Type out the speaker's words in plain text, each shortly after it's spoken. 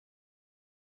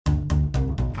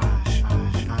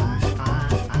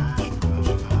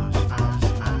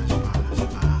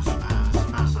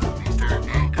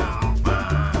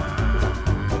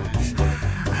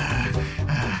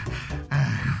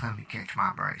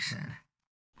son.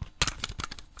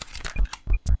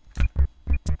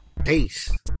 Teeth.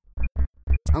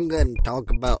 I'm going to talk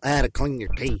about how to clean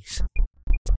your teeth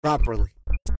properly.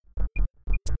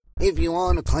 If you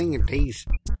want to clean your teeth,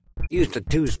 use the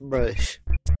toothbrush.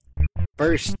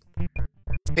 First,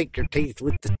 pick your teeth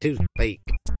with the toothpick.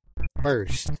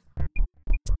 First.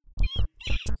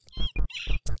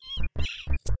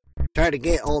 Try to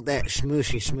get all that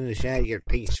smooshy smoosh out of your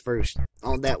teeth first.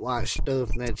 All that white stuff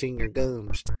that's in your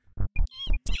gums.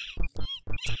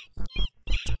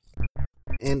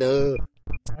 And,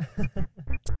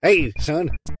 hey, son,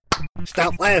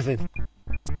 stop laughing.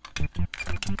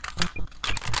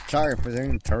 Sorry for the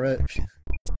interruption.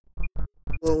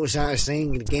 What was I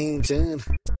saying again, son?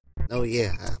 Oh,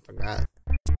 yeah, I forgot.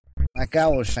 Like I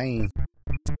was saying,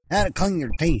 how to clean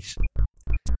your teeth.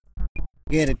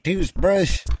 Get a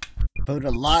toothbrush, put a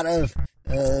lot of,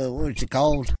 what's it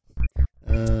called?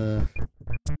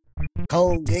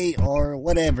 Colgate or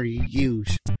whatever you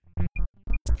use.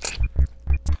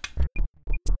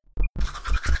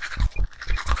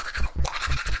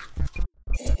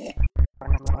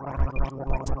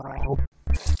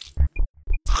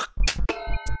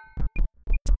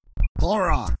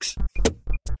 Clorox.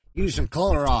 Use some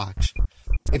Clorox.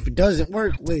 If it doesn't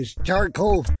work with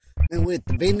charcoal and with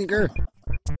the vinegar,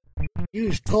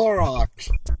 use Clorox.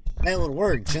 That would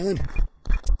work, son.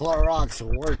 Clorox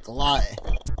will work a lot.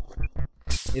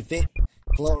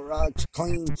 Clorox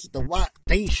cleans the white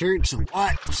t-shirts and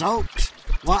white socks,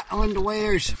 white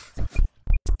underwears.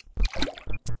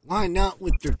 Why not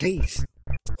with your teeth?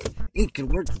 It can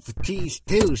work with the teeth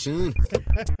too, son.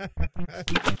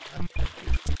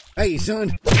 Hey,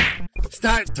 son,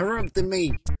 stop interrupting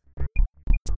me.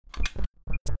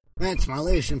 That's my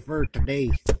lesson for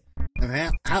today.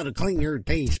 Of how to clean your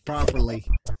teeth properly.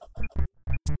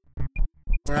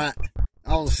 Alright,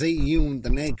 I'll see you in the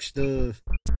next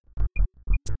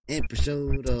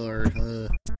episode or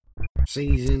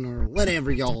season or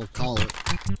whatever y'all call it.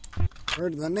 For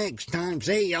the next time,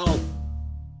 see y'all.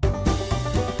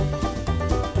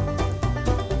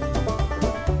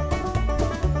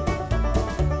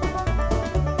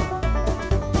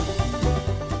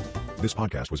 This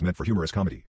podcast was meant for humorous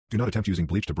comedy. Do not attempt using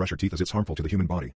bleach to brush your teeth as it's harmful to the human body.